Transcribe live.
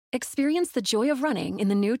Experience the joy of running in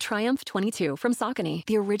the new Triumph 22 from Saucony,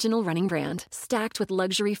 the original running brand. Stacked with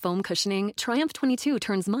luxury foam cushioning, Triumph 22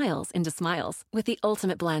 turns miles into smiles with the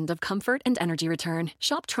ultimate blend of comfort and energy return.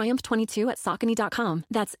 Shop Triumph 22 at Saucony.com.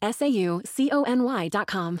 That's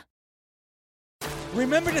SAUCONY.com.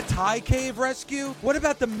 Remember the Thai Cave rescue? What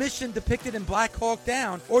about the mission depicted in Black Hawk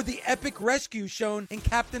Down or the epic rescue shown in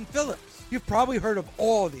Captain Phillips? You've probably heard of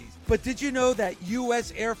all of these, but did you know that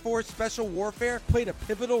U.S. Air Force Special Warfare played a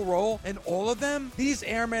pivotal role in all of them? These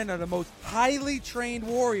airmen are the most highly trained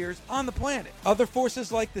warriors on the planet. Other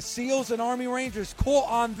forces like the SEALs and Army Rangers call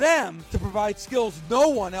on them to provide skills no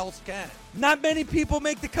one else can. Not many people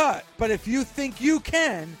make the cut, but if you think you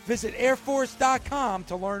can, visit airforce.com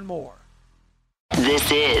to learn more.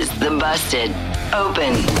 This is the Busted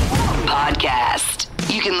Open Podcast.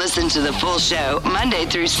 You can listen to the full show Monday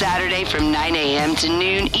through Saturday from 9 a.m. to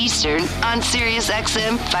noon Eastern on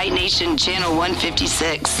SiriusXM Fight Nation Channel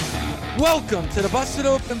 156. Welcome to the Busted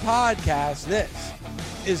Open Podcast. This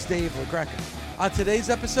is Dave LaGreca. On today's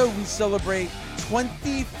episode, we celebrate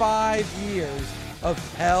 25 years of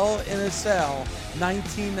Hell in a Cell,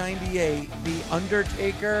 1998, The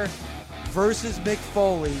Undertaker versus Mick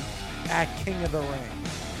Foley at King of the Ring.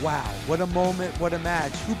 Wow, what a moment, what a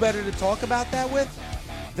match. Who better to talk about that with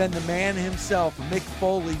than the man himself? Mick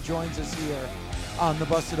Foley joins us here on the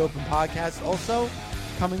Busted Open Podcast. Also,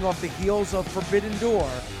 coming off the heels of Forbidden Door,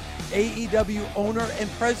 AEW owner and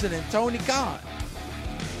president Tony Khan.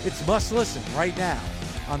 It's must listen right now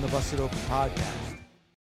on the Busted Open Podcast.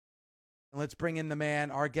 And let's bring in the man,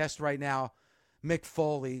 our guest right now, Mick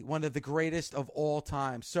Foley, one of the greatest of all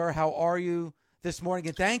time. Sir, how are you this morning?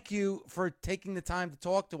 And thank you for taking the time to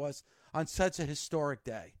talk to us on such a historic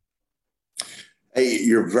day. Hey,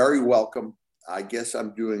 you're very welcome. I guess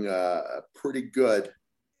I'm doing pretty good.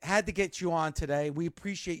 Had to get you on today. We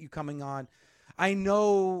appreciate you coming on. I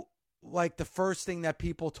know, like, the first thing that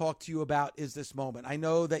people talk to you about is this moment. I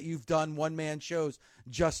know that you've done one-man shows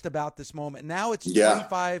just about this moment. Now it's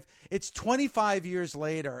 25. It's 25 years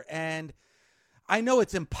later, and I know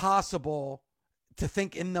it's impossible to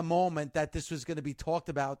think in the moment that this was going to be talked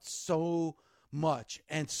about so much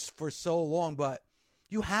and for so long, but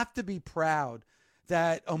you have to be proud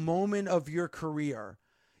that a moment of your career,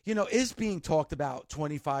 you know, is being talked about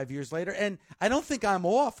 25 years later. And I don't think I'm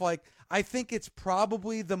off. Like, I think it's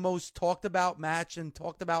probably the most talked about match and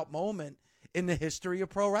talked about moment in the history of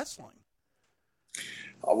pro wrestling.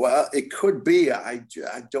 Well, it could be. I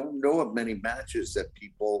don't know of many matches that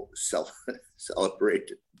people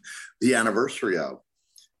celebrate the anniversary of.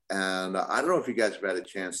 And I don't know if you guys have had a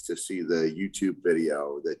chance to see the YouTube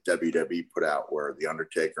video that WWE put out where The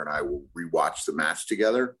Undertaker and I will rewatch the match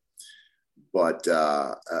together. But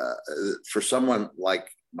for someone like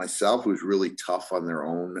myself who's really tough on their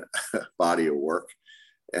own body of work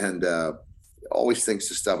and always thinks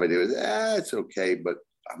the stuff I do is, it's okay, but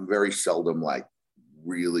I'm very seldom like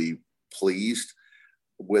really pleased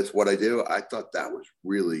with what I do. I thought that was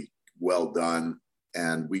really well done.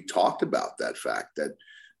 And we talked about that fact that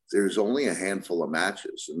there's only a handful of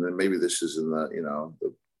matches. And then maybe this is in the,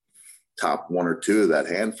 the top one or two of that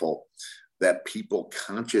handful that people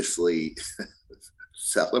consciously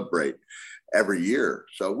celebrate every year.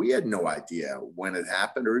 So we had no idea when it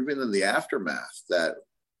happened or even in the aftermath that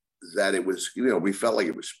it was, we felt like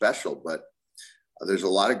it was special, but there's a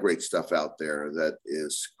lot of great stuff out there that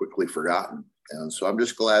is quickly forgotten. And so I'm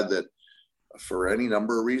just glad that for any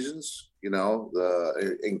number of reasons,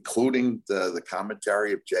 including the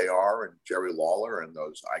commentary of JR and Jerry Lawler and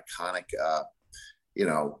those iconic,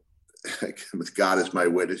 with God as my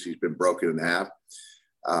witness, he's been broken in half,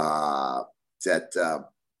 and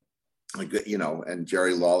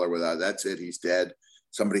Jerry Lawler without, that's it, he's dead.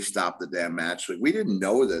 Somebody stopped the damn match. Like, we didn't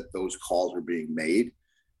know that those calls were being made.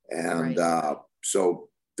 And so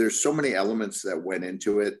there's so many elements that went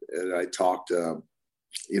into it. And I talked, on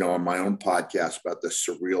my own podcast about the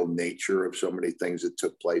surreal nature of so many things that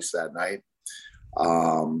took place that night.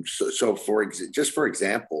 For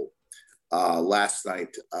example, last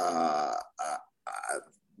night,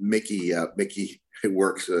 Mickie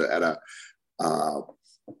works at a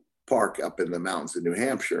park up in the mountains in New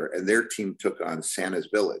Hampshire, and their team took on Santa's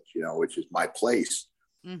Village, which is my place.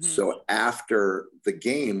 Mm-hmm. So after the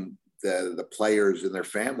game, the players and their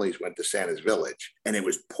families went to Santa's Village, and it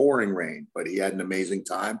was pouring rain, but he had an amazing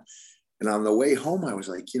time. And on the way home, I was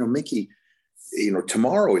like, Mickie,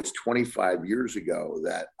 tomorrow is 25 years ago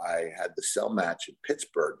that I had the cell match in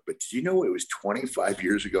Pittsburgh, but did you know it was 25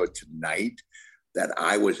 years ago tonight that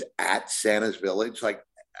I was at Santa's Village? Like,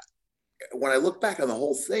 when I look back on the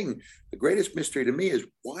whole thing, the greatest mystery to me is,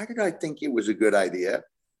 why did I think it was a good idea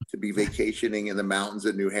to be vacationing in the mountains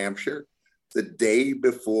of New Hampshire the day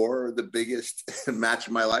before the biggest match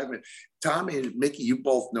of my life. And Tommy and Mickie, you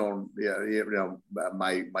both know,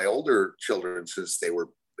 my older children since they were,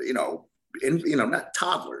 not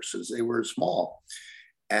toddlers, since they were small.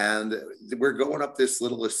 And we're going up this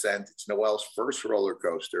little ascent. It's Noel's first roller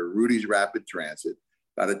coaster, Rudy's Rapid Transit,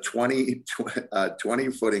 about a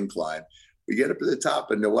 20-foot incline. We get up to the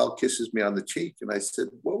top and Noel kisses me on the cheek. And I said,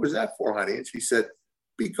 "What was that for, honey?" And she said,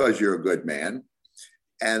 "Because you're a good man."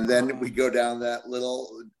 And then we go down that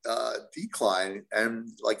little decline, and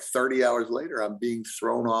like 30 hours later, I'm being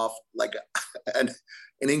thrown off like an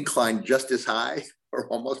incline just as high or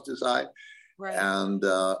almost as high. Right. And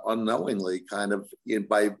unknowingly, kind of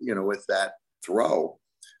with that throw,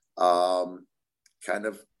 kind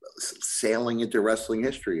of sailing into wrestling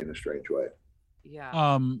history in a strange way.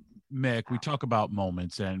 Yeah. Mick, we talk about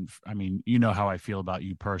moments, and I mean, you know how I feel about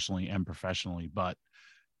you personally and professionally, but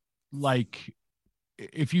like,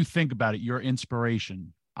 if you think about it, your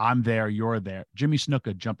inspiration, I'm there, you're there. Jimmy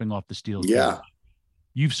Snuka jumping off the steel cage.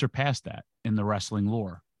 You've surpassed that in the wrestling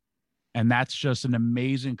lore. And that's just an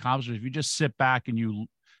amazing accomplishment. If you just sit back and you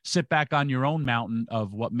sit back on your own mountain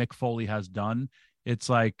of what Mick Foley has done, it's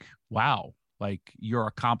like, wow, like your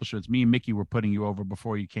accomplishments. Me and Mickie were putting you over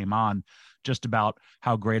before you came on, just about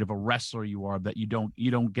how great of a wrestler you are, that you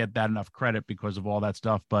don't get that enough credit because of all that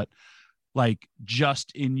stuff. But like,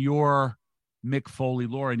 just in your Mick Foley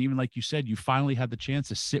lore, and even like you said, you finally had the chance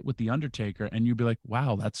to sit with the Undertaker and you'd be like,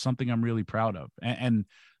 wow, that's something I'm really proud of. And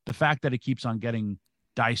the fact that it keeps on getting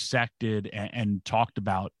dissected and talked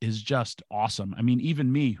about is just awesome. I mean,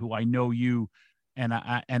 even me, who I know you, and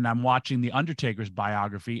I'm watching the Undertaker's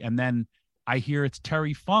biography, and then I hear it's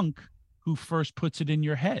Terry Funk who first puts it in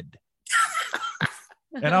your head.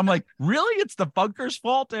 And I'm like, really? It's the Funker's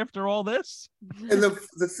fault after all this? And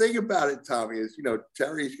the thing about it, Tommy, is,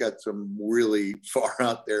 Terry's got some really far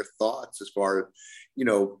out there thoughts as far as,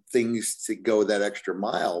 things to go that extra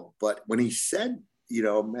mile. But when he said,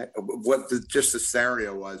 just the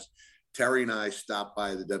scenario was, Terry and I stopped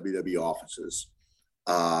by the WWE offices,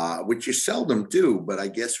 which you seldom do, but I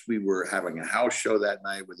guess we were having a house show that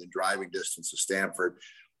night within driving distance of Stamford.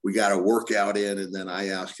 We got a workout in, and then I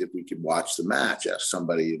asked if we could watch the match. Asked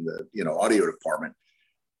somebody in the audio department,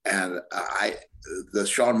 and the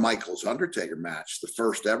Shawn Michaels Undertaker match, the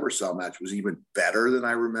first ever cell match, was even better than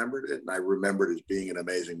I remembered it, and I remembered it as being an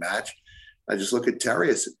amazing match. I just look at Terry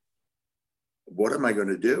and said, "What am I going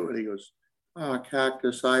to do?" And he goes, "Oh,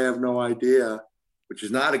 Cactus, I have no idea," which is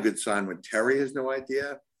not a good sign when Terry has no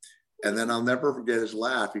idea. And then I'll never forget his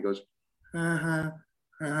laugh. He goes,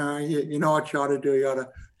 "You know what you ought to do? You ought to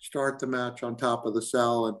start the match on top of the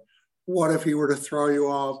cell. And what if he were to throw you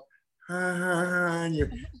off? And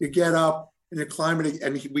you get up and you climb it."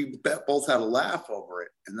 And we both had a laugh over it.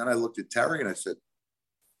 And then I looked at Terry and I said,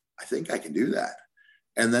 "I think I can do that."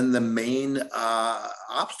 And then the main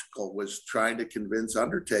obstacle was trying to convince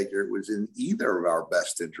Undertaker it was in either of our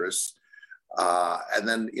best interests. And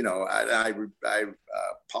then, I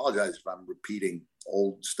apologize if I'm repeating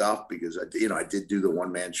old stuff, because I did do the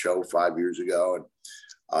one-man show 5 years ago, and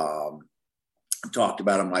talked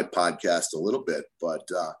about it on my podcast a little bit, but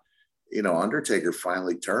Undertaker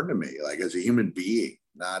finally turned to me like as a human being,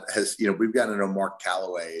 not as, we've gotten to know Mark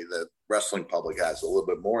Calloway, the wrestling public has a little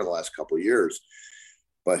bit more in the last couple of years,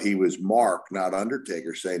 but he was Mark, not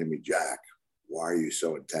Undertaker, saying to me, "Jack, why are you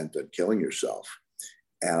so intent on killing yourself?"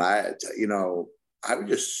 And I was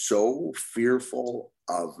just so fearful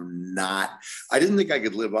of I didn't think I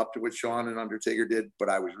could live up to what Shawn and Undertaker did, but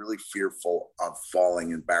I was really fearful of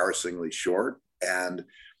falling embarrassingly short and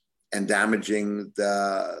damaging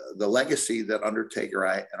the legacy that Undertaker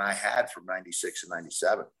and I had from 96 and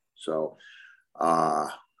 97. So,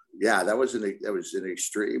 that was an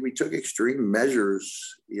extreme, we took extreme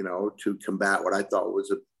measures, to combat what I thought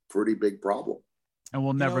was a pretty big problem. And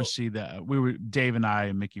we'll never see that. Dave and I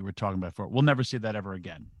and Mickie were talking about before. We'll never see that ever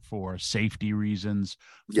again, for safety reasons,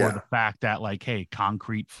 for the fact that, like, hey,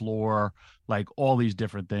 concrete floor, like all these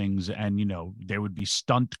different things. And, there would be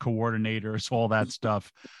stunt coordinators, all that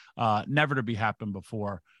stuff, never to be happened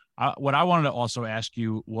before. What I wanted to also ask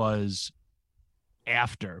you was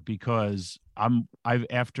because I'm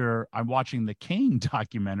watching the Kane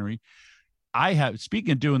documentary.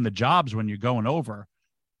 Speaking of doing the jobs when you're going over,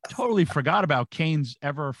 totally forgot about Kane's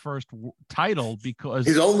ever first title, because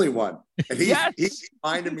his only one. And he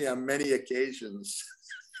reminded me on many occasions.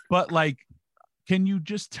 But like, can you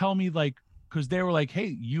just tell me, like, because they were like,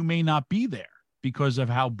 hey, you may not be there because of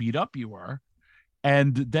how beat up you were.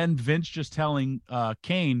 And then Vince just telling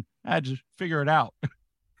Kane, just figure it out.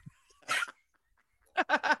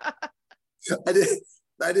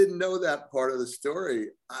 I didn't know that part of the story.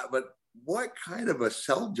 But what kind of a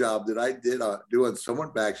sell job did I do on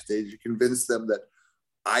someone backstage to convince them that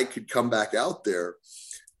I could come back out there?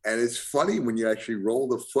 And it's funny when you actually roll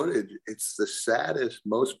the footage, it's the saddest,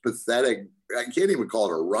 most pathetic. I can't even call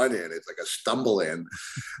it a run in. It's like a stumble in.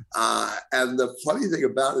 And the funny thing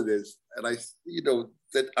about it is, and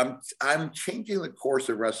that I'm changing the course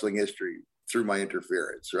of wrestling history through my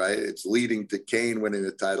interference, right? It's leading to Kane winning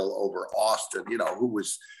the title over Austin, who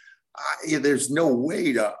was, there's no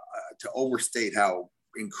way to overstate how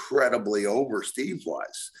incredibly over Steve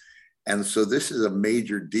was. And so this is a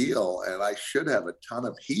major deal, and I should have a ton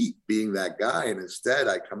of heat being that guy. And instead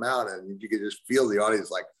I come out and you can just feel the audience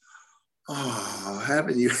like, oh,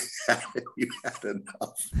 haven't you had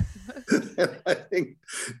enough? And I think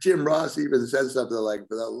Jim Ross even said something like,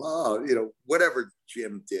 for the law, whatever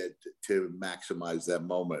Jim did to maximize that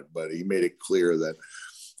moment, but he made it clear that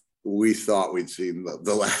we thought we'd seen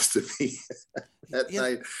the last of me that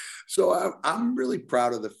night. So I'm really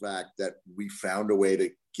proud of the fact that we found a way to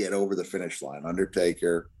get over the finish line, me and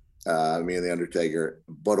the Undertaker,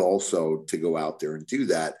 but also to go out there and do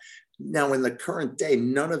that. Now, in the current day,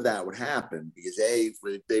 none of that would happen because A,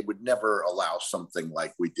 they would never allow something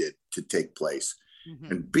like we did to take place.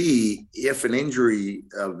 Mm-hmm. And B, if an injury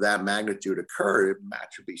of that magnitude occurred, the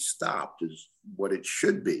match would be stopped, is what it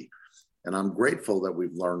should be. And I'm grateful that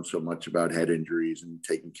we've learned so much about head injuries and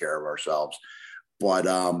taking care of ourselves. But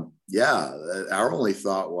our only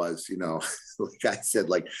thought was, like I said,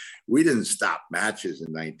 we didn't stop matches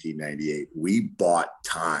in 1998. We bought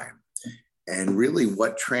time. And really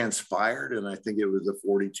what transpired, and I think it was the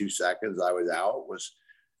 42 seconds I was out, was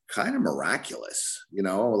kind of miraculous.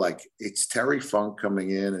 It's Terry Funk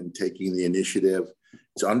coming in and taking the initiative.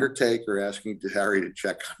 It's Undertaker asking Terry to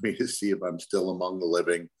check on me to see if I'm still among the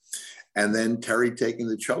living. And then Terry taking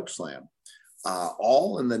the choke slam,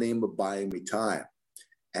 all in the name of buying me time.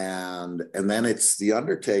 And then it's the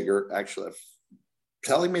Undertaker actually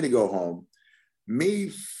telling me to go home.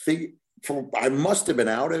 I must have been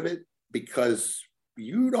out of it because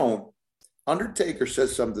Undertaker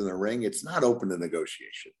says something in the ring. It's not open to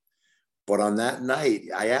negotiation. But on that night,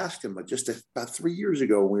 I asked him just about 3 years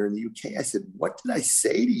ago when we were in the UK, I said, what did I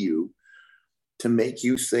say to you to make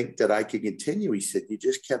you think that I could continue? He said, you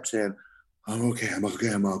just kept saying, I'm okay. I was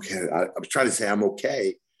trying to say I'm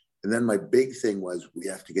okay. And then my big thing was, we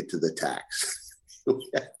have to get to the tax.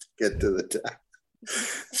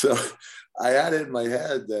 So I had it in my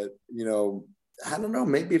head that, I don't know,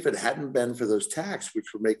 maybe if it hadn't been for those tax,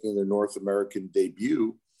 which were making their North American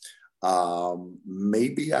debut,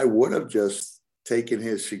 maybe I would have just taken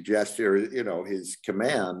his suggestion or, his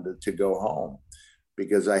command to go home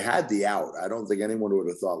because I had the out. I don't think anyone would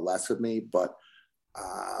have thought less of me, but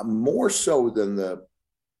more so than the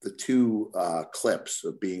two clips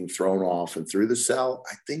of being thrown off and through the cell,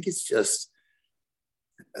 I think it's just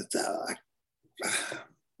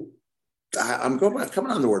I'm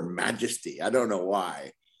coming on the word majesty. I don't know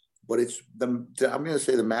why, but I'm going to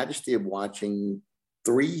say the majesty of watching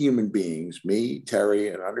three human beings, me, Terry,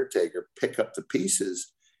 and Undertaker, pick up the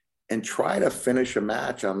pieces and try to finish a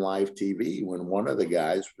match on live TV when one of the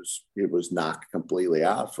guys was knocked completely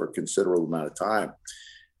out for a considerable amount of time.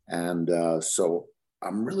 And so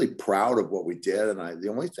I'm really proud of what we did. And the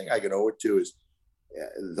only thing I can owe it to is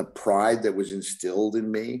the pride that was instilled in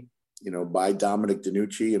me, by Dominic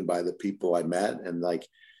DeNucci and by the people I met, and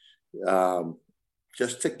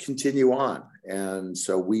just to continue on. And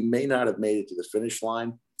so we may not have made it to the finish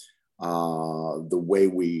line the way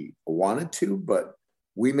we wanted to, but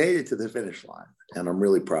we made it to the finish line. And I'm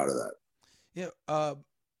really proud of that. Yeah.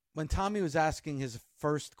 When Tommy was asking his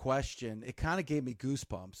first question, it kind of gave me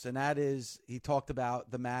goosebumps. And that is, he talked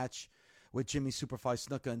about the match with Jimmy Superfly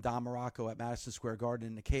Snuka and Don Morocco at Madison Square Garden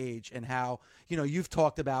in the cage, and how, you've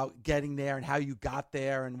talked about getting there and how you got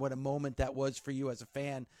there and what a moment that was for you as a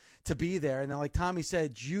fan to be there. And then, like Tommy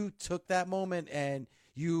said, you took that moment and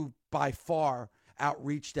you by far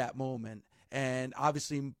outreached that moment. And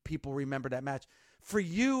obviously people remember that match. For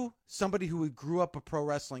you, somebody who grew up a pro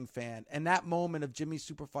wrestling fan, and that moment of Jimmy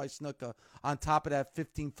Superfly Snuka on top of that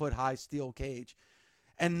 15-foot high steel cage,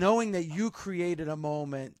 and knowing that you created a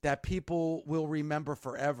moment that people will remember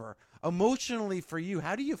forever, emotionally for you,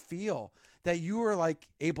 how do you feel that you were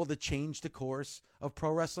able to change the course of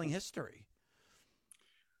pro wrestling history?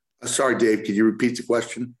 Sorry, Dave, could you repeat the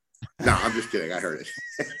question? No, I'm just kidding. I heard it.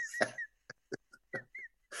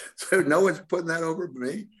 So no one's putting that over to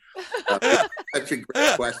me? That's a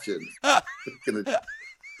great question. I'm going to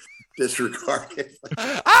disregard it.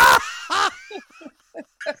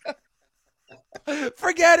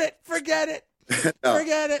 Forget it. No.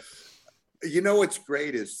 Forget it. You know what's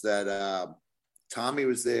great is that Tommy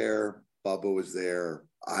was there, Bubba was there,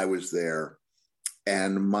 I was there.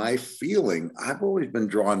 And my feeling, I've always been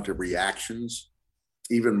drawn to reactions,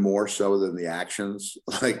 even more so than the actions.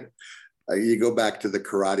 Like you go back to the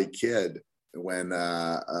Karate Kid when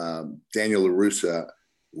Daniel LaRussa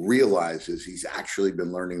realizes he's actually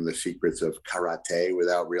been learning the secrets of karate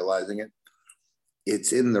without realizing it.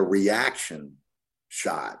 It's in the reaction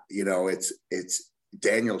shot. You know, it's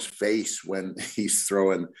Daniel's face when he's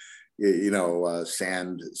throwing,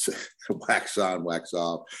 sand, wax on, wax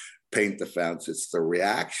off, paint the fence. It's the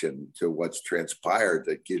reaction to what's transpired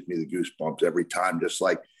that gives me the goosebumps every time. Just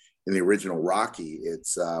like in the original Rocky,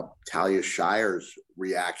 it's Talia Shire's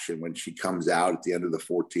reaction when she comes out at the end of the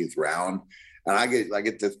 14th round. And I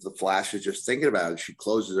get the flashes just thinking about it. She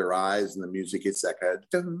closes her eyes and the music hits that kind of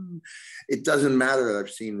dun. It doesn't matter that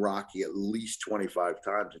I've seen Rocky at least 25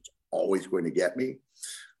 times. It's always going to get me.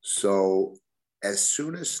 So as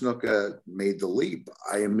soon as Snuka made the leap,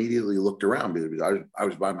 I immediately looked around because I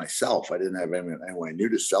was by myself. I didn't have anyone I knew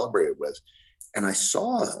to celebrate it with. And I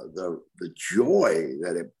saw the joy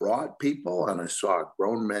that it brought people. And I saw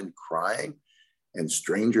grown men crying and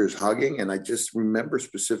strangers hugging. And I just remember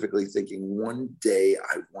specifically thinking, one day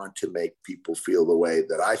I want to make people feel the way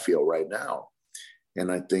that I feel right now.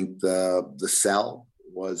 And I think the cell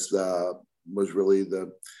was really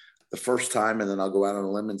the first time. And then I'll go out on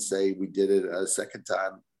a limb and say we did it a second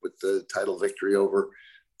time with the title victory over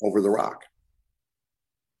The Rock.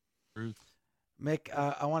 Mick,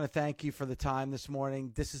 I want to thank you for the time this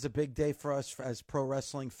morning. This is a big day for us as pro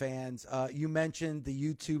wrestling fans. You mentioned the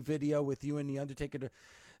YouTube video with you and The Undertaker,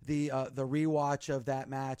 the rewatch of that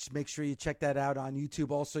match. Make sure you check that out on YouTube.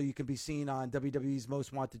 Also, you can be seen on WWE's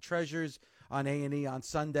Most Wanted Treasures on A&E on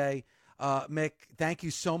Sunday. Mick, thank you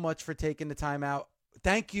so much for taking the time out.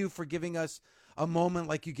 Thank you for giving us a moment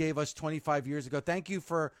like you gave us 25 years ago. Thank you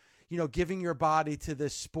for, giving your body to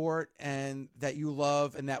this sport and that you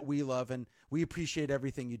love and that we love. And we appreciate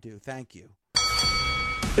everything you do. Thank you.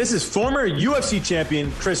 This is former UFC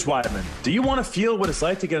champion Chris Weidman. Do you want to feel what it's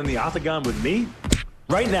like to get in the octagon with me?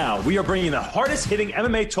 Right now, we are bringing the hardest hitting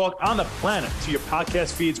MMA talk on the planet to your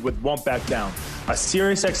podcast feeds with Won't Back Down, a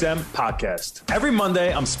SiriusXM podcast. Every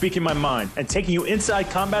Monday, I'm speaking my mind and taking you inside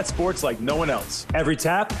combat sports like no one else. Every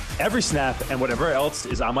tap, every snap, and whatever else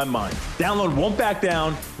is on my mind. Download Won't Back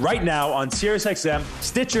Down right now on SiriusXM,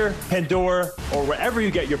 Stitcher, Pandora, or wherever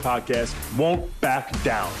you get your podcast. Won't Back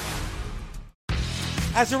Down.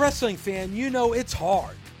 As a wrestling fan, it's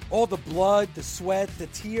hard. All the blood, the sweat, the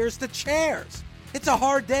tears, the chairs. It's a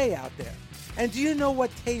hard day out there. And do you know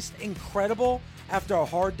what tastes incredible after a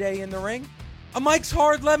hard day in the ring? A Mike's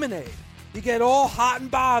Hard Lemonade. You get all hot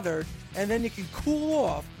and bothered, and then you can cool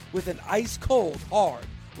off with an ice-cold hard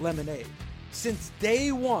lemonade. Since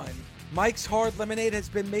day one, Mike's Hard Lemonade has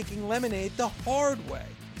been making lemonade the hard way.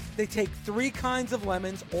 They take 3 kinds of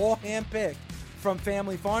lemons, all hand-picked from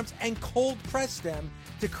family farms, and cold press them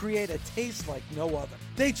to create a taste like no other.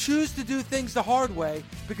 They choose to do things the hard way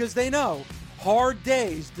because they know hard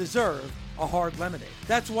days deserve a hard lemonade.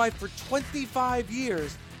 That's why for 25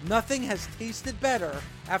 years, nothing has tasted better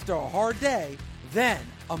after a hard day than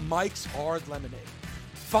a Mike's Hard Lemonade.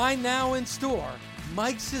 Find now in store,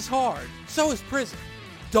 Mike's is hard, so is prison.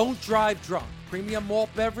 Don't drive drunk. Premium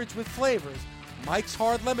malt beverage with flavors. Mike's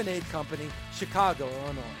Hard Lemonade Company, Chicago,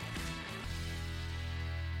 Illinois.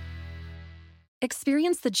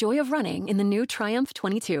 Experience the joy of running in the new Triumph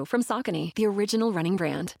 22 from Saucony, the original running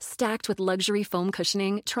brand. Stacked with luxury foam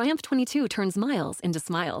cushioning, Triumph 22 turns miles into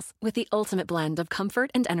smiles with the ultimate blend of comfort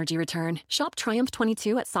and energy return. Shop Triumph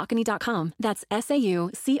 22 at Saucony.com. That's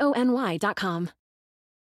SAUCONY.com.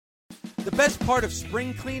 The best part of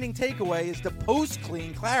spring cleaning takeaway is the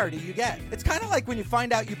post-clean clarity you get. It's kind of like when you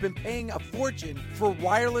find out you've been paying a fortune for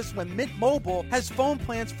wireless when Mint Mobile has phone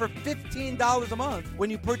plans for $15 a month when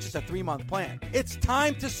you purchase a 3-month plan. It's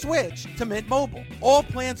time to switch to Mint Mobile. All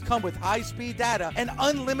plans come with high-speed data and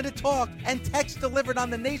unlimited talk and text delivered on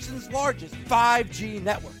the nation's largest 5G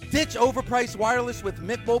network. Ditch overpriced wireless with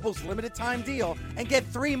Mint Mobile's limited time deal and get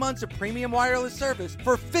 3 months of premium wireless service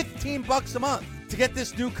for $15 a month. To get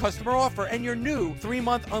this new customer offer and your new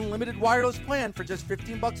 3-month unlimited wireless plan for just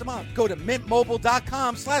 $15 a month, go to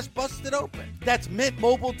mintmobile.com/bustedopen. That's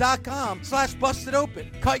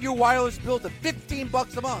mintmobile.com/bustedopen. Cut your wireless bill to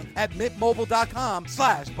 $15 a month at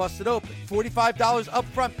mintmobile.com/bustedopen. $45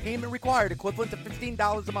 upfront payment required, equivalent to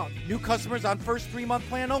 $15 a month. New customers on first 3-month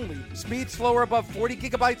plan only. Speed slower above 40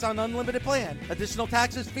 gigabytes on unlimited plan. Additional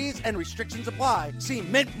taxes, fees, and restrictions apply. See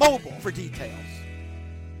Mint Mobile for details.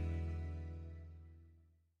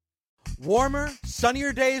 Warmer,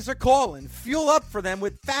 sunnier days are calling. Fuel up for them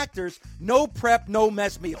with Factor's no prep, no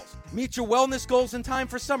mess meals. Meet your wellness goals in time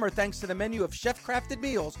for summer thanks to the menu of chef-crafted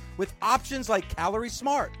meals with options like Calorie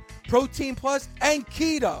Smart, Protein Plus, and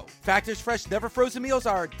Keto. Factor's fresh, never frozen meals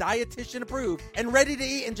are dietitian approved and ready to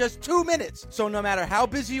eat in just 2 minutes. So no matter how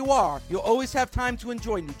busy you are, you'll always have time to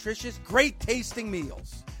enjoy nutritious, great tasting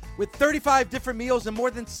meals. With 35 different meals and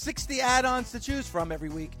more than 60 add-ons to choose from every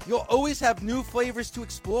week, you'll always have new flavors to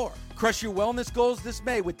explore. Crush your wellness goals this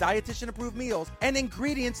May with dietitian-approved meals and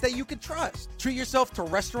ingredients that you can trust. Treat yourself to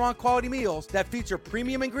restaurant-quality meals that feature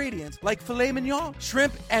premium ingredients like filet mignon,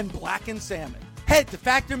 shrimp, and blackened salmon. Head to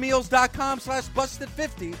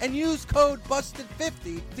factormeals.com/busted50 and use code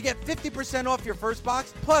busted50 to get 50% off your first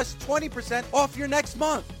box plus 20% off your next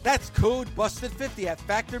month. That's code busted50 at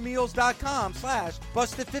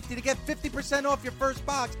factormeals.com/busted50 to get 50% off your first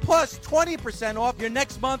box plus 20% off your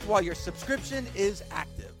next month while your subscription is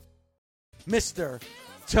active. Mr.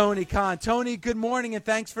 Tony Khan. Tony, good morning and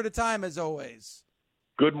thanks for the time as always.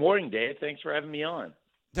 Good morning, Dave. Thanks for having me on.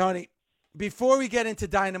 Tony, before we get into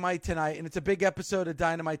Dynamite tonight, and it's a big episode of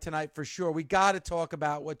Dynamite tonight for sure, we got to talk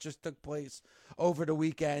about what just took place over the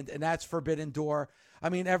weekend, and that's Forbidden Door. I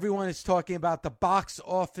mean, everyone is talking about the box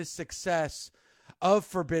office success of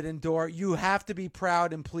Forbidden Door. You have to be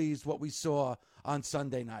proud and pleased what we saw on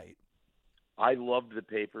Sunday night. I loved the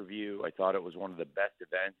pay-per-view. I thought it was one of the best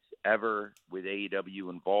events ever with AEW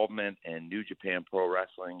involvement, and New Japan Pro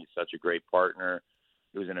Wrestling is such a great partner.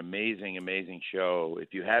 It was an amazing, amazing show.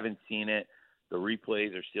 If you haven't seen it, the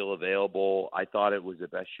replays are still available. I thought it was the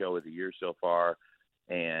best show of the year so far,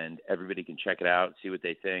 and everybody can check it out, see what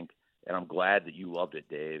they think. And I'm glad that you loved it,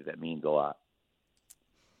 Dave. That means a lot.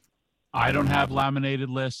 I don't have laminated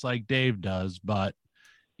lists like Dave does, but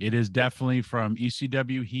it is definitely from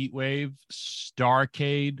ECW Heatwave,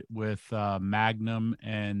 Starrcade with Magnum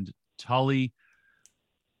and Tully,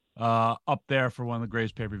 up there for one of the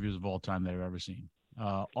greatest pay-per-views of all time that I've ever seen.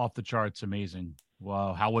 Off the charts, amazing.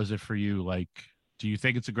 Wow, how was it for you? Like, do you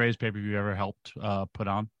think it's the greatest pay-per-view you ever helped put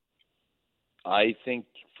on? I think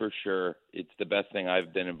for sure it's the best thing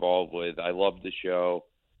I've been involved with. I love the show,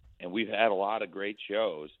 and we've had a lot of great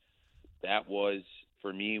shows. That was,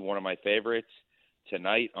 for me, one of my favorites.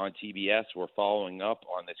 Tonight on TBS, we're following up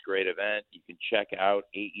on this great event. You can check out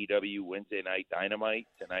AEW Wednesday Night Dynamite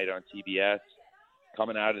tonight on TBS.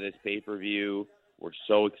 Coming out of this pay-per-view, we're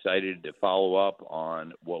so excited to follow up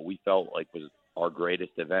on what we felt like was our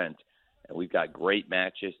greatest event. And we've got great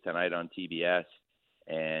matches tonight on TBS.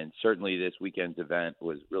 And certainly this weekend's event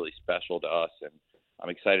was really special to us. And I'm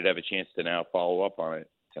excited to have a chance to now follow up on it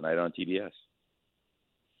tonight on TBS.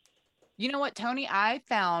 You know what, Tony, I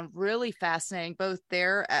found really fascinating both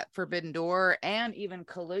there at Forbidden Door and even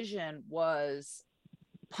Collision was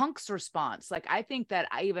Punk's response. Like, I think that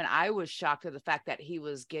I was shocked at the fact that he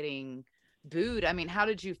was getting booed. I mean, how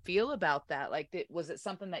did you feel about that? Like, was it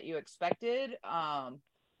something that you expected? And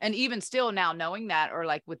even still now knowing that, or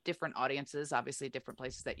like with different audiences, obviously different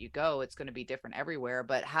places that you go, it's going to be different everywhere.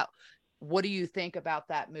 But what do you think about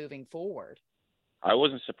that moving forward? I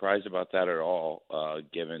wasn't surprised about that at all,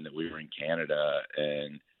 given that we were in Canada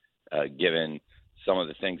and given some of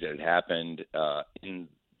the things that had happened in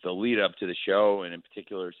the lead up to the show, and in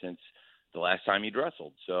particular since the last time he'd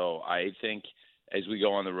wrestled. So I think as we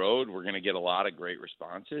go on the road, we're going to get a lot of great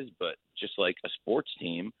responses, but just like a sports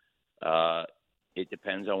team, it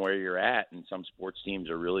depends on where you're at. And some sports teams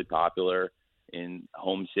are really popular in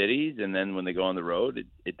home cities, and then when they go on the road,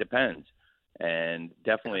 it depends. And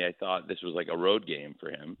definitely I thought this was like a road game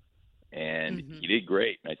for him, and he did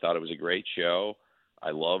great. I thought it was a great show.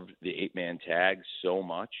 I loved the 8-man tag so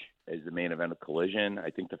much as the main event of Collision. I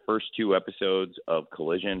think the first 2 episodes of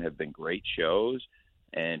Collision have been great shows,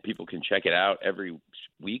 and people can check it out every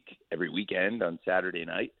weekend on Saturday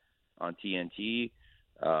night on TNT.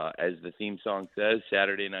 As the theme song says,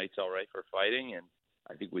 Saturday night's all right for fighting, and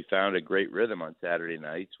I think we found a great rhythm on Saturday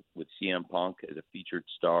nights with CM Punk as a featured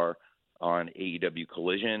star on AEW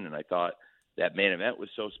Collision, and I thought that main event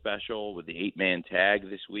was so special with the 8-man tag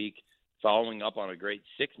this week, following up on a great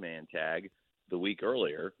 6-man tag the week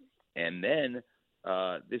earlier. And then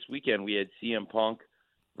this weekend we had CM Punk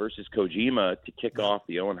versus Kojima to kick off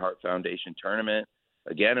the Owen Hart Foundation tournament.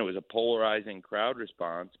 Again, it was a polarizing crowd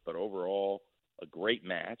response, but overall a great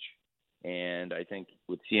match. And I think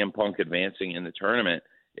with CM Punk advancing in the tournament,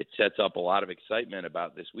 it sets up a lot of excitement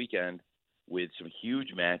about this weekend with some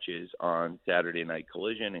huge matches on Saturday Night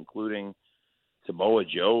Collision, including Samoa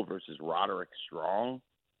Joe versus Roderick Strong,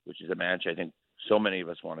 which is a match I think so many of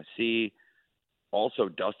us want to see. Also,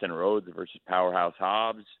 Dustin Rhodes versus Powerhouse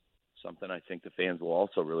Hobbs, something I think the fans will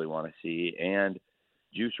also really want to see. And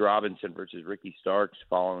Juice Robinson versus Ricky Starks,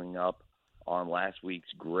 following up on last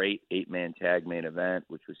week's great 8-man tag main event,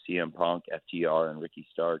 which was CM Punk, FTR, and Ricky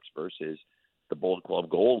Starks versus the Bullet Club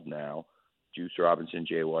Gold now, Juice Robinson,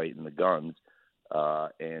 Jay White, and the Guns.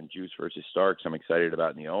 And Juice versus Starks, I'm excited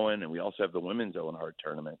about in the Owen. And we also have the women's Owen Hart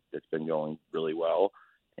tournament that's been going really well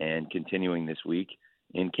and continuing this week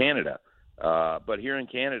in Canada. But here in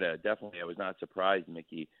Canada, definitely I was not surprised,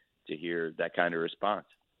 Mickie, to hear that kind of response.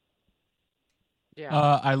 Yeah.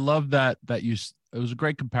 I love that it was a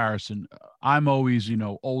great comparison. I'm always,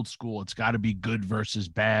 old school. It's got to be good versus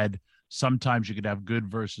bad. Sometimes you could have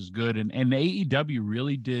good versus good. And AEW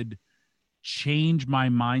really did change my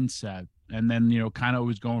mindset. And then, kind of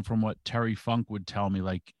always going from what Terry Funk would tell me,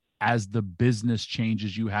 like, as the business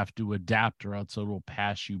changes, you have to adapt or else it'll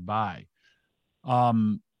pass you by.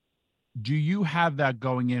 Do you have that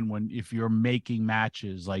going in if you're making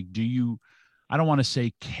matches? Like, I don't want to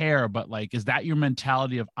say care, but like, is that your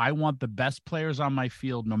mentality of, I want the best players on my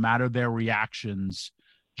field, no matter their reactions,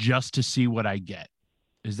 just to see what I get?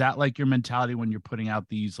 Is that like your mentality when you're putting out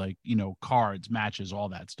these, like, cards, matches, all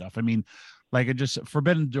that stuff? I mean, like,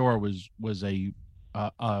 Forbidden Door was a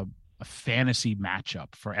fantasy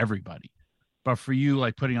matchup for everybody, but for you,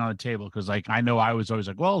 like, putting on the table, because like, I know I was always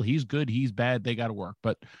like, well, he's good, he's bad, they got to work,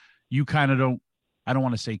 but you kind of I don't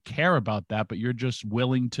want to say care about that, but you're just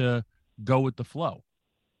willing to go with the flow.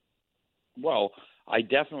 Well, I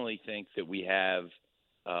definitely think that we have,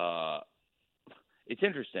 it's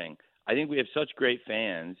interesting. I think we have such great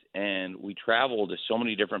fans, and we travel to so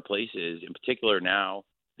many different places, in particular now,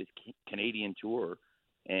 this Canadian tour,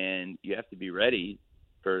 and you have to be ready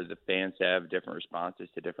for the fans to have different responses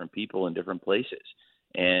to different people in different places.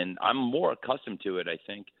 And I'm more accustomed to it, I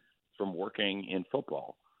think, from working in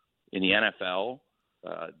football. In the NFL,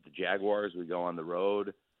 the Jaguars, we go on the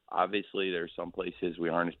road. Obviously, there's some places we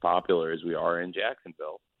aren't as popular as we are in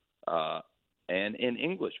Jacksonville. And in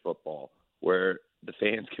English football, where the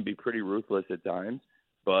fans can be pretty ruthless at times,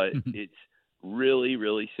 but it's really,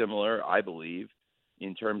 really similar, I believe,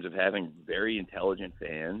 in terms of having very intelligent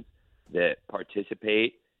fans that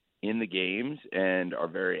participate in the games and are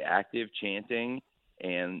very active, chanting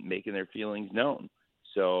and making their feelings known.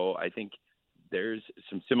 So I think there's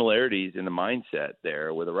some similarities in the mindset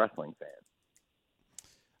there with a wrestling fan.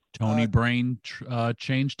 Tony Brain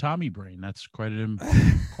changed Tommy Brain. That's quite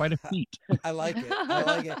a feat. I like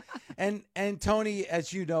it. And Tony,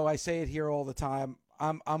 as you know, I say it here all the time.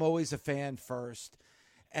 I'm always a fan first,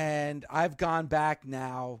 and I've gone back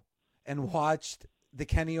now and watched the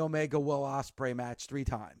Kenny Omega Will Ospreay match 3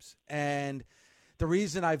 times. And the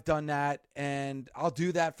reason I've done that, and I'll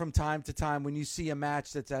do that from time to time, when you see a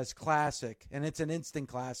match that's as classic, and it's an instant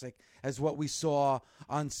classic, as what we saw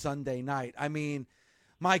on Sunday night. I mean,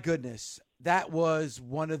 my goodness, that was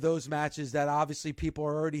one of those matches that obviously people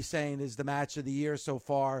are already saying is the match of the year so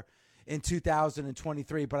far in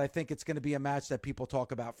 2023, but I think it's going to be a match that people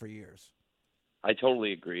talk about for years. I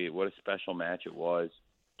totally agree. What a special match it was.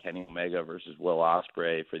 Kenny Omega versus Will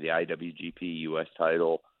Ospreay for the IWGP US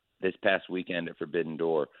title this past weekend at Forbidden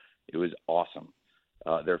Door. It was awesome.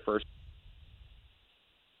 Their first,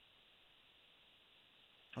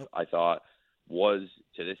 I thought, was,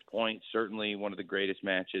 to this point, certainly one of the greatest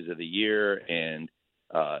matches of the year. And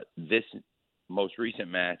this most recent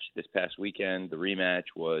match this past weekend, the rematch,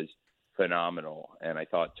 was phenomenal. And I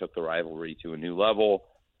thought took the rivalry to a new level,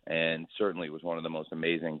 and certainly was one of the most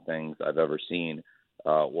amazing things I've ever seen.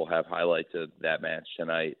 We'll have highlights of that match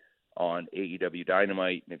tonight on AEW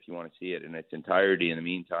Dynamite. And if you want to see it in its entirety, in the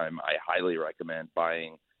meantime, I highly recommend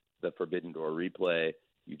buying the Forbidden Door replay.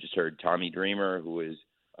 You just heard Tommy Dreamer, who is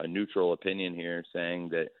a neutral opinion here, saying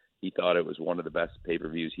that he thought it was one of the best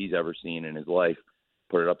pay-per-views he's ever seen in his life.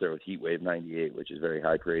 Put it up there with Heatwave 98, which is very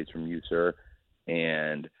high praise from you, sir.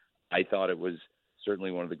 And I thought it was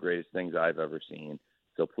certainly one of the greatest things I've ever seen.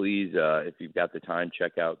 So please, if you've got the time,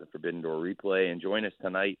 check out the Forbidden Door replay and join us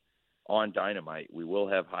tonight on Dynamite. We will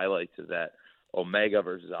have highlights of that Omega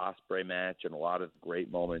versus Ospreay match and a lot of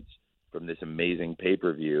great moments from this amazing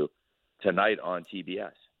pay-per-view tonight on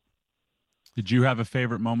TBS. Did you have a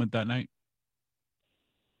favorite moment that night?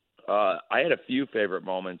 I had a few favorite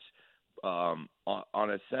moments. On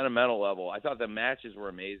a sentimental level, I thought the matches were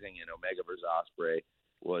amazing, and Omega versus Ospreay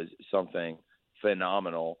was something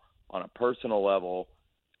phenomenal. On a personal level,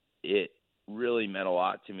 it really meant a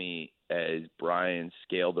lot to me as Brian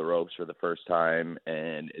scaled the ropes for the first time,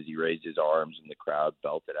 and as he raised his arms and the crowd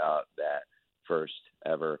belted out that first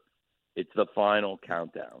ever. It's the final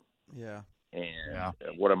countdown. Yeah.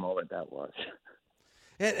 And what a moment that was.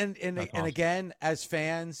 And awesome. again, as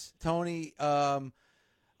fans, Tony,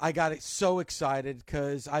 I got so excited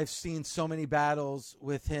because I've seen so many battles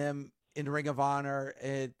with him in Ring of Honor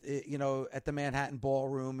at the Manhattan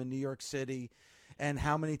Ballroom in New York City, and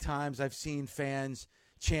how many times I've seen fans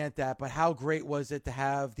chant that. But how great was it to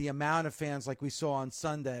have the amount of fans like we saw on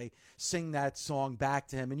Sunday sing that song back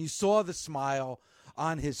to him, and you saw the smile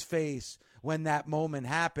on his face when that moment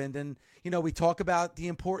happened. And we talk about the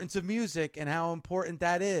importance of music and how important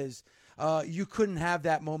that is. You couldn't have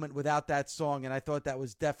that moment without that song, and I thought that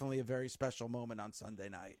was definitely a very special moment on Sunday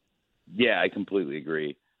night. Yeah, I completely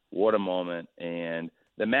agree. What a moment. And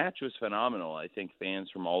the match was phenomenal. I think fans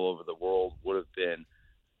from all over the world would have been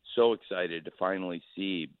so excited to finally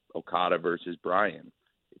see Okada versus Bryan.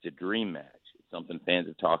 It's a dream match. It's something fans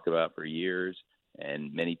have talked about for years,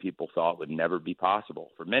 and many people thought would never be possible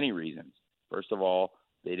for many reasons. First of all,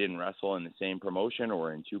 they didn't wrestle in the same promotion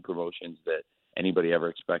or in two promotions that anybody ever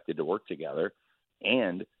expected to work together.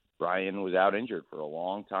 And Bryan was out injured for a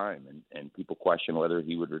long time, and people questioned whether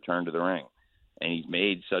he would return to the ring. And he's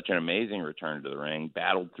made such an amazing return to the ring,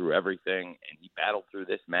 battled through everything, and he battled through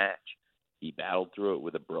this match. He battled through it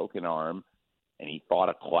with a broken arm, and he fought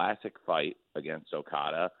a classic fight against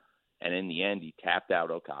Okada. And in the end, he tapped out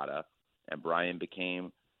Okada, and Bryan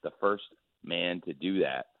became the first man to do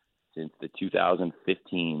that since the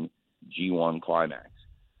 2015 G1 Climax.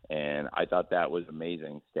 And I thought that was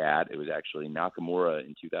amazing stat. It was actually Nakamura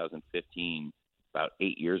in 2015, about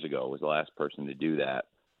 8 years ago, was the last person to do that.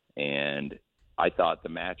 And I thought the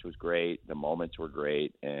match was great. The moments were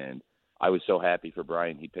great. And I was so happy for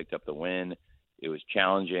Bryan. He picked up the win. It was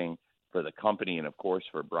challenging for the company and, of course,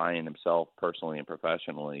 for Bryan himself personally and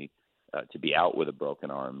professionally to be out with a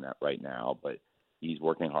broken arm right now. But he's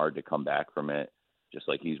working hard to come back from it, just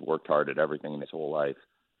like he's worked hard at everything in his whole life.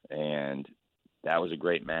 And that was a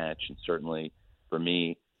great match. And certainly for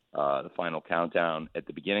me, the final countdown at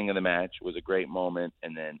the beginning of the match was a great moment,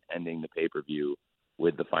 and then ending the pay-per-view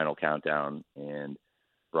with the final countdown and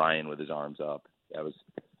Bryan with his arms up. That was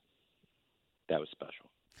special.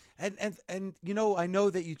 And I know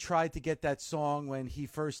that you tried to get that song when he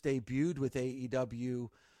first debuted with AEW.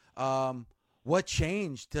 What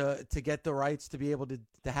changed to get the rights to be able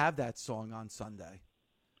to have that song on Sunday?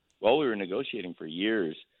 Well, we were negotiating for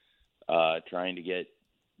years, trying to get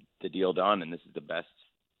the deal done, and this is the best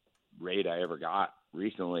rate I ever got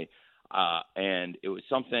recently. And it was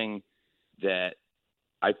something that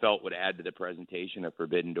I felt would add to the presentation of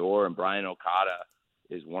Forbidden Door, and Bryan Okada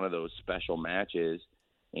is one of those special matches,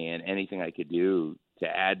 and anything I could do to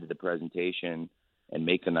add to the presentation and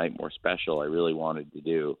make the night more special, I really wanted to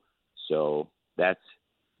do. So that's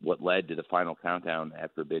what led to the final countdown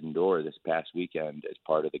at Forbidden Door this past weekend as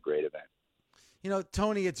part of the great event.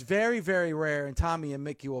 Tony, it's very, very rare, and Tommy and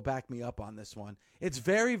Mickie will back me up on this one. It's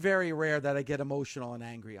very, very rare that I get emotional and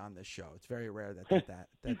angry on this show. It's very rare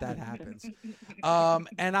that happens.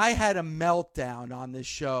 And I had a meltdown on this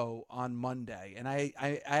show on Monday, and I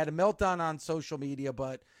had a meltdown on social media,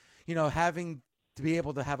 but, having to be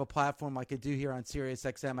able to have a platform like I do here on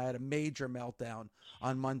SiriusXM, I had a major meltdown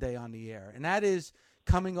on Monday on the air. And that is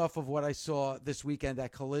coming off of what I saw this weekend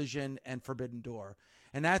at Collision and Forbidden Door.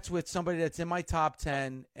 And that's with somebody that's in my top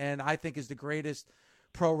 10 and I think is the greatest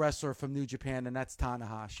pro wrestler from New Japan, and that's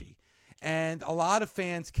Tanahashi. And a lot of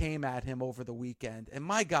fans came at him over the weekend. And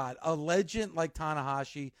my God, a legend like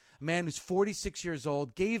Tanahashi, a man who's 46 years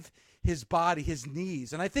old, gave his body, his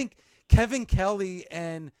knees. And I think Kevin Kelly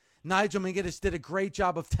and Nigel McGuinness did a great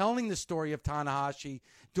job of telling the story of Tanahashi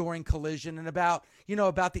during Collision and about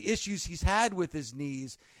the issues he's had with his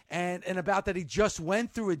knees and about that he just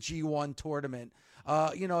went through a G1 tournament.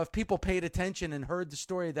 If people paid attention and heard the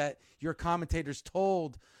story that your commentators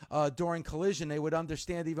told during Collision, they would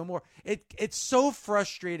understand even more. It's so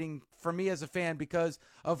frustrating for me as a fan because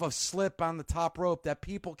of a slip on the top rope that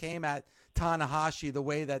people came at Tanahashi the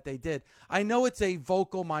way that they did. I know it's a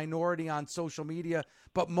vocal minority on social media,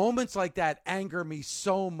 but moments like that anger me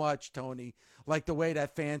so much, Tony, like the way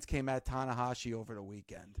that fans came at Tanahashi over the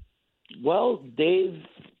weekend. Well, Dave,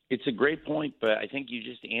 it's a great point, but I think you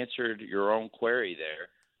just answered your own query there.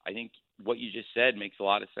 I think what you just said makes a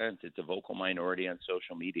lot of sense. It's a vocal minority on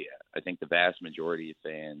social media. I think the vast majority of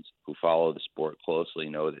fans who follow the sport closely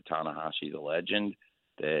know that Tanahashi's a legend,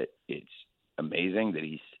 that it's amazing that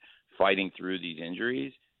he's fighting through these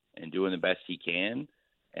injuries and doing the best he can.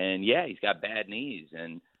 And yeah, he's got bad knees,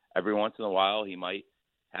 and every once in a while he might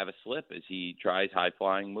have a slip as he tries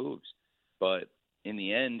high-flying moves. But in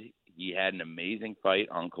the end, he had an amazing fight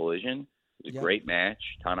on Collision. It was a great match,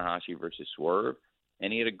 Tanahashi versus Swerve.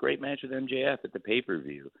 And he had a great match with MJF at the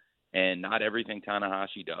pay-per-view. And not everything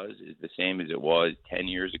Tanahashi does is the same as it was 10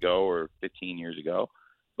 years ago or 15 years ago.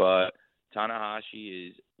 But Tanahashi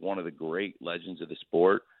is one of the great legends of the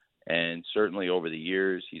sport, and certainly over the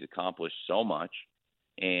years he's accomplished so much.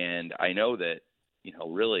 And I know that,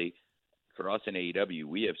 really for us in AEW,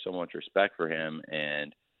 we have so much respect for him.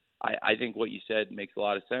 And I think what you said makes a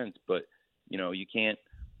lot of sense, but you can't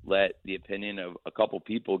let the opinion of a couple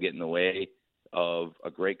people get in the way of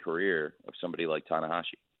a great career of somebody like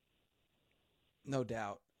Tanahashi. No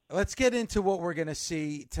doubt. Let's get into what we're going to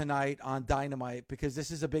see tonight on Dynamite, because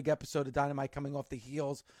this is a big episode of Dynamite coming off the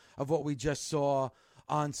heels of what we just saw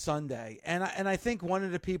on Sunday. And I think one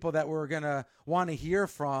of the people that we're going to want to hear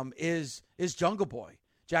from is Jungle Boy,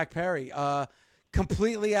 Jack Perry.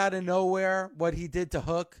 Completely out of nowhere, what he did to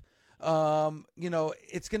Hook.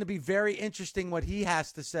 It's going to be very interesting what he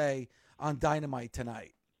has to say on Dynamite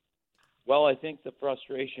tonight. Well, I think the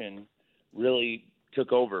frustration really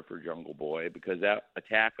took over for Jungle Boy, because that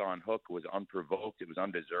attack on Hook was unprovoked. It was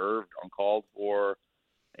undeserved, uncalled for.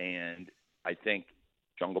 And I think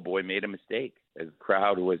Jungle Boy made a mistake, as the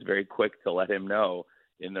crowd was very quick to let him know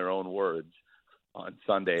in their own words on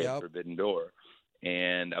Sunday at Forbidden Door.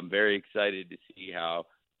 And I'm very excited to see how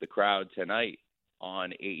the crowd tonight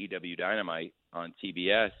on AEW Dynamite on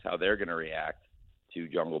TBS, how they're going to react to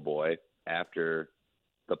Jungle Boy after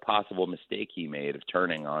the possible mistake he made of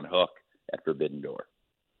turning on Hook at Forbidden Door.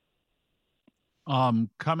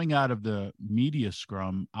 Coming out of the media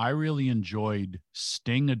scrum, I really enjoyed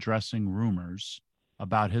Sting addressing rumors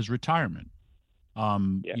about his retirement.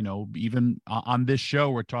 Even on this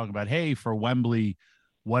show, we're talking about, hey, for Wembley,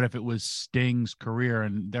 what if it was Sting's career?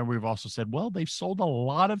 And then we've also said, well, they've sold a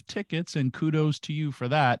lot of tickets, and kudos to you for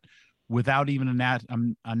that, without even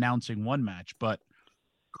announcing one match. But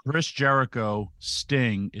Chris Jericho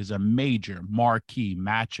Sting is a major marquee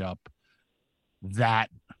matchup that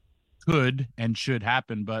could and should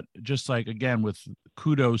happen. But just like, again, with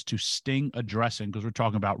kudos to Sting addressing, because we're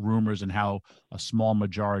talking about rumors and how a small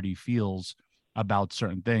majority feels about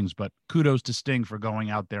certain things, but kudos to Sting for going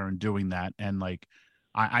out there and doing that. And like,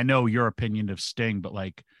 I know your opinion of Sting, but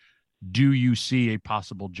like, do you see a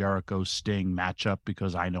possible Jericho Sting matchup?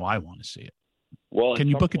 Because I know I want to see it. Well, can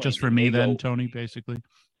you book it just for me then, Tony, basically?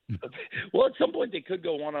 Well, at some point they could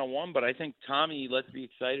go one-on-one, but I think, Tommy, let's be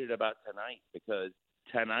excited about tonight, because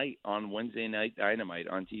tonight on Wednesday Night Dynamite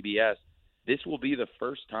on TBS, this will be the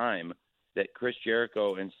first time that Chris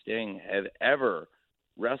Jericho and Sting have ever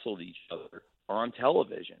wrestled each other on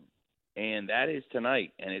television. And that is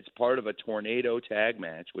tonight, and it's part of a tornado tag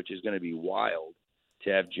match, which is going to be wild to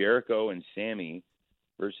have Jericho and Sammy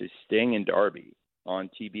versus Sting and Darby on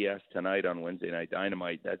TBS tonight on Wednesday Night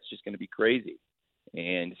Dynamite. That's just going to be crazy.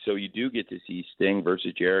 And so you do get to see Sting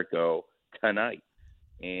versus Jericho tonight.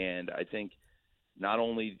 And I think not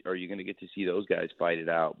only are you going to get to see those guys fight it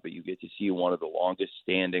out, but you get to see one of the longest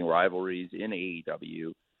standing rivalries in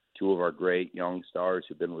AEW. Two of our great young stars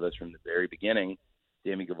who've been with us from the very beginning,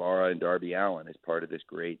 Sammy Guevara and Darby Allin, as part of this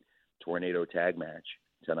great tornado tag match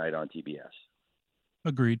tonight on TBS.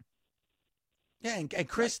 Agreed. Yeah, and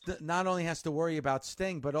Chris not only has to worry about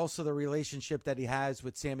Sting, but also the relationship that he has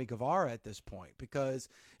with Sammy Guevara at this point, because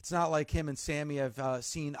it's not like him and Sammy have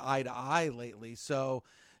seen eye to eye lately. So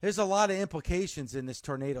there's a lot of implications in this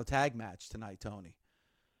tornado tag match tonight, Tony.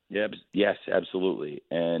 Yeah, yes, absolutely.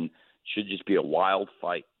 And should just be a wild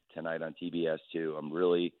fight tonight on TBS too. I'm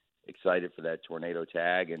really excited for that tornado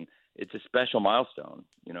tag, and it's a special milestone.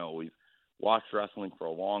 We've watched wrestling for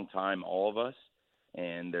a long time, all of us,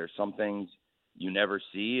 and there's some things you never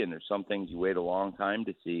see, and there's some things you wait a long time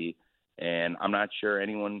to see. And I'm not sure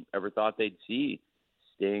anyone ever thought they'd see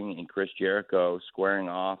Sting and Chris Jericho squaring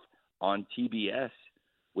off on TBS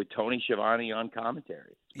with Tony Schiavone on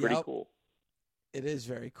commentary. It's pretty cool. It is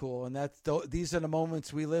very cool, and these are the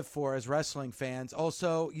moments we live for as wrestling fans.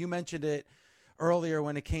 Also, you mentioned it earlier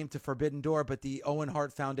when it came to Forbidden Door, but the Owen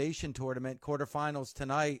Hart Foundation tournament quarterfinals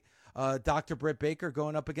tonight, Dr. Britt Baker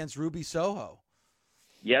going up against Ruby Soho.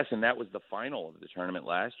 Yes, and that was the final of the tournament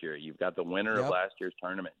last year. You've got the winner of last year's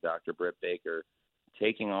tournament, Dr. Britt Baker,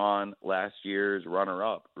 taking on last year's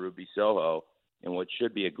runner-up, Ruby Soho, in what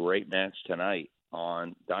should be a great match tonight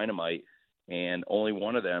on Dynamite, and only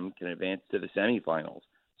one of them can advance to the semifinals.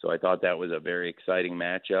 So I thought that was a very exciting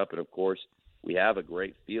matchup, and of course, we have a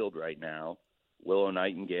great field right now. Willow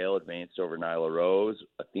Nightingale advanced over Nyla Rose,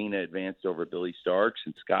 Athena advanced over Billy Starks,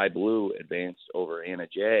 and Sky Blue advanced over Anna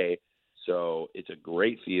Jay. So it's a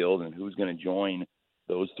great field, and who's going to join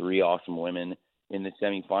those three awesome women in the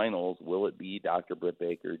semifinals? Will it be Dr. Britt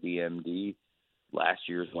Baker, DMD, last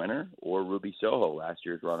year's winner, or Ruby Soho, last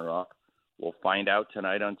year's runner-up? We'll find out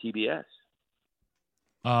tonight on TBS.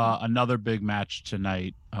 Another big match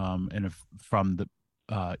tonight, from the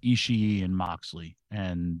Ishii and Moxley.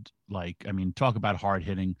 And like, I mean, talk about hard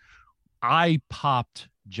hitting. I popped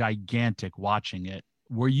gigantic watching it.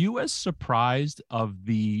 Were you as surprised of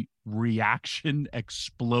the reaction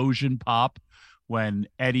explosion pop when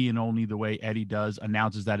Eddie, and only the way Eddie does,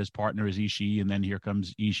 announces that his partner is Ishii, and then here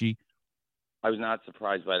comes Ishii? I was not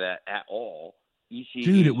surprised by that at all. Ishii,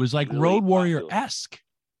 dude, it was like really Road Warrior-esque.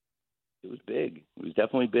 It was big. It was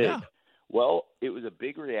definitely big. Yeah. Well, it was a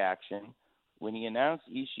big reaction. When he announced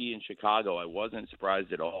Ishii in Chicago, I wasn't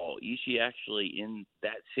surprised at all. Ishii actually, in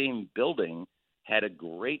that same building, had a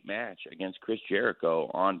great match against Chris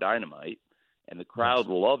Jericho on Dynamite, and the crowd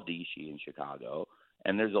loved Ishii in Chicago.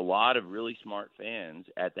 And there's a lot of really smart fans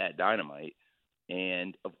at that Dynamite.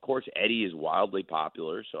 And, of course, Eddie is wildly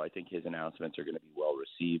popular, so I think his announcements are going to be well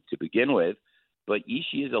received to begin with. But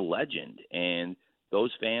Ishii is a legend, and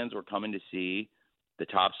those fans were coming to see the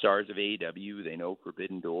top stars of AEW. They know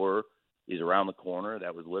Forbidden Door is around the corner.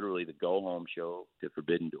 That was literally the go-home show to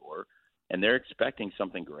Forbidden Door. And they're expecting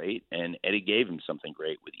something great, and Eddie gave him something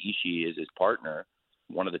great with Ishii as his partner,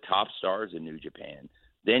 one of the top stars in New Japan.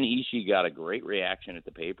 Then Ishii got a great reaction at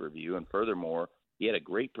the pay-per-view, and furthermore, he had a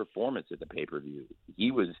great performance at the pay-per-view.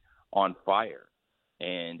 He was on fire,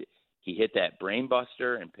 and he hit that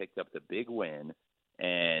brainbuster and picked up the big win.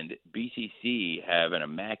 And BCC have an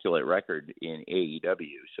immaculate record in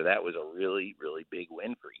AEW, so that was a really, really big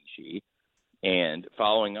win for Ishii. And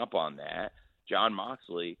following up on that, Jon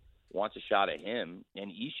Moxley wants a shot at him,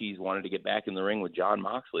 and Ishii's wanted to get back in the ring with Jon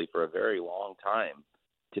Moxley for a very long time.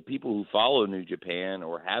 To people who follow New Japan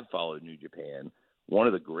or have followed New Japan, one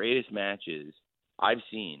of the greatest matches I've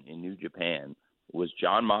seen in New Japan was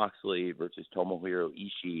Jon Moxley versus Tomohiro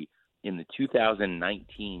Ishii in the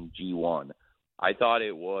 2019 G1. I thought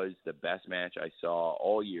it was the best match I saw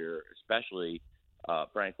all year, especially,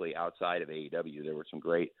 frankly, outside of AEW. There were some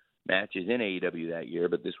great matches in AEW that year,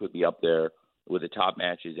 but this would be up there with the top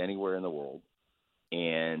matches anywhere in the world.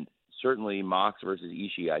 And certainly Mox versus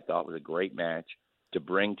Ishii I thought was a great match to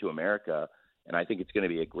bring to America, and I think it's going to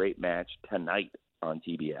be a great match tonight on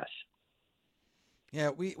TBS.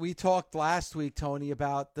 Yeah, we talked last week, Tony,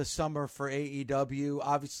 about the summer for AEW,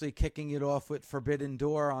 obviously kicking it off with Forbidden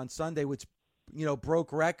Door on Sunday, which, you know,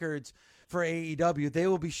 broke records for AEW. They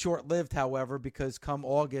will be short-lived, however, because come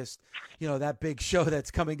August, you know, that big show that's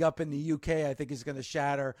coming up in the UK, I think is going to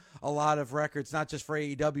shatter a lot of records, not just for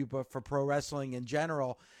AEW, but for pro wrestling in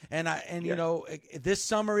general. And you know, this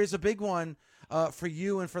summer is a big one for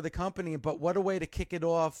you and for the company, but what a way to kick it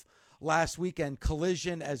off last weekend.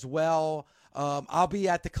 Collision as well. I'll be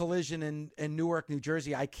at the Collision in Newark, New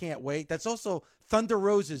Jersey. I can't wait. That's also Thunder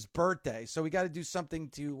Rosa's birthday, so we got to do something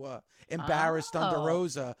to embarrass Thunder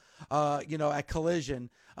Rosa, you know, at Collision.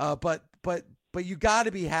 But you got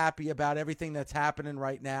to be happy about everything that's happening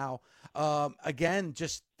right now. Again,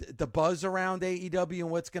 just the buzz around AEW and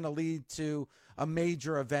what's going to lead to a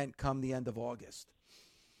major event come the end of August.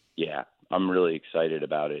 Yeah, I'm really excited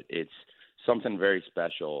about it. It's something very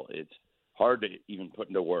special. It's hard to even put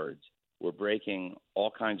into words. We're breaking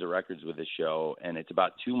all kinds of records with this show, and it's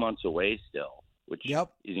about 2 months away still, which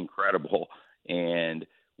is incredible. And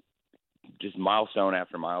just milestone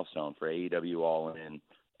after milestone for AEW All In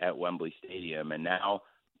at Wembley Stadium. And now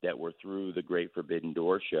that we're through the Great Forbidden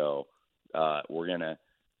Door show, we're going to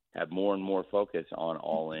have more and more focus on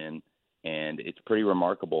All In. And it's pretty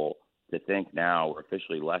remarkable to think now we're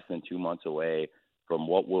officially less than 2 months away from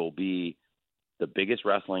what will be the biggest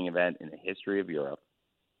wrestling event in the history of Europe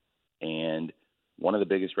and one of the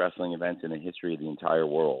biggest wrestling events in the history of the entire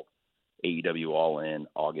world, AEW All In,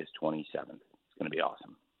 August 27th. It's going to be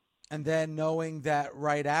awesome. And then knowing that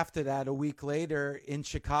right after that, a week later in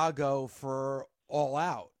Chicago for All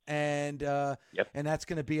Out. And and that's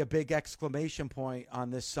going to be a big exclamation point on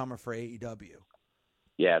this summer for AEW.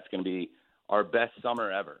 Yeah, it's going to be our best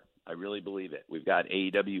summer ever. I really believe it. We've got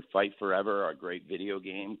AEW Fight Forever, our great video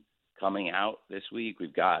game, coming out this week.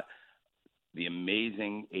 We've got the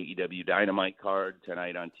amazing AEW Dynamite card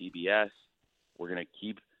tonight on TBS. We're going to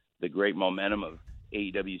keep the great momentum of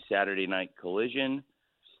AEW Saturday Night Collision.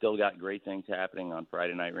 Still got great things happening on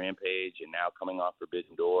Friday Night Rampage, and now coming off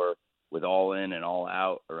Forbidden Door with All In and All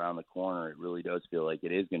Out around the corner. It really does feel like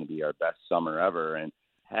it is going to be our best summer ever. And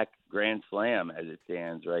heck, Grand Slam as it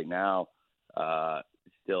stands right now,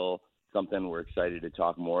 still something we're excited to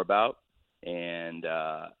talk more about. And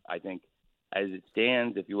I think as it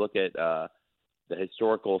stands, if you look at the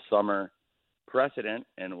historical summer precedent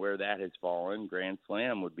and where that has fallen, Grand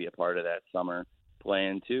Slam would be a part of that summer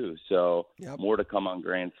plan too. So more to come on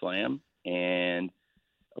Grand Slam. And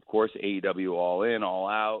of course, AEW All In, All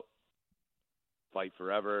Out, fight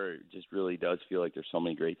forever. It just really does feel like there's so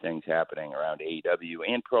many great things happening around AEW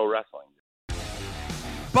and pro wrestling.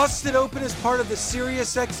 Busted Open is part of the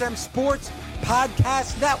SiriusXM Sports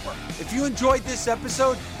Podcast Network. If you enjoyed this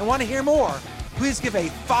episode and want to hear more, please give a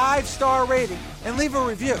 5-star rating and leave a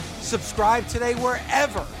review. Subscribe today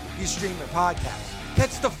wherever you stream your podcast.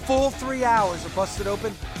 Catch the full 3 hours of Busted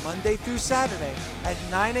Open Monday through Saturday at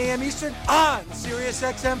 9 a.m. Eastern on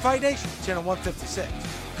SiriusXM Fight Nation, channel 156.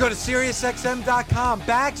 Go to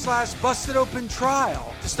SiriusXM.com/Busted Open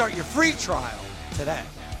Trial to start your free trial today.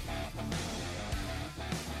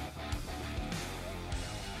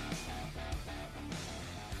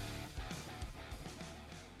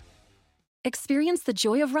 Experience the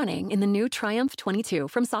joy of running in the new Triumph 22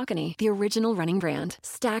 from Saucony, the original running brand.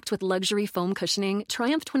 Stacked with luxury foam cushioning,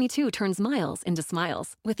 Triumph 22 turns miles into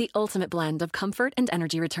smiles with the ultimate blend of comfort and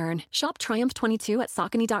energy return. Shop Triumph 22 at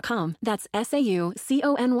Saucony.com. That's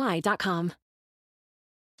SAUCONY.com.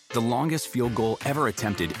 The longest field goal ever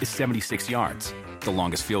attempted is 76 yards. The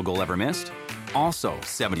longest field goal ever missed? Also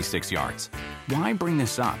 76 yards. Why bring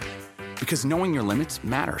this up? Because knowing your limits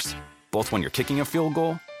matters, both when you're kicking a field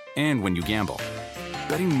goal and when you gamble.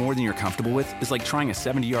 Betting more than you're comfortable with is like trying a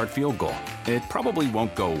 70-yard field goal. It probably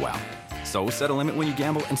won't go well. So set a limit when you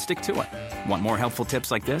gamble and stick to it. Want more helpful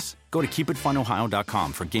tips like this? Go to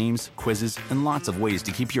keepitfunohio.com for games, quizzes, and lots of ways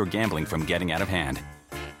to keep your gambling from getting out of hand.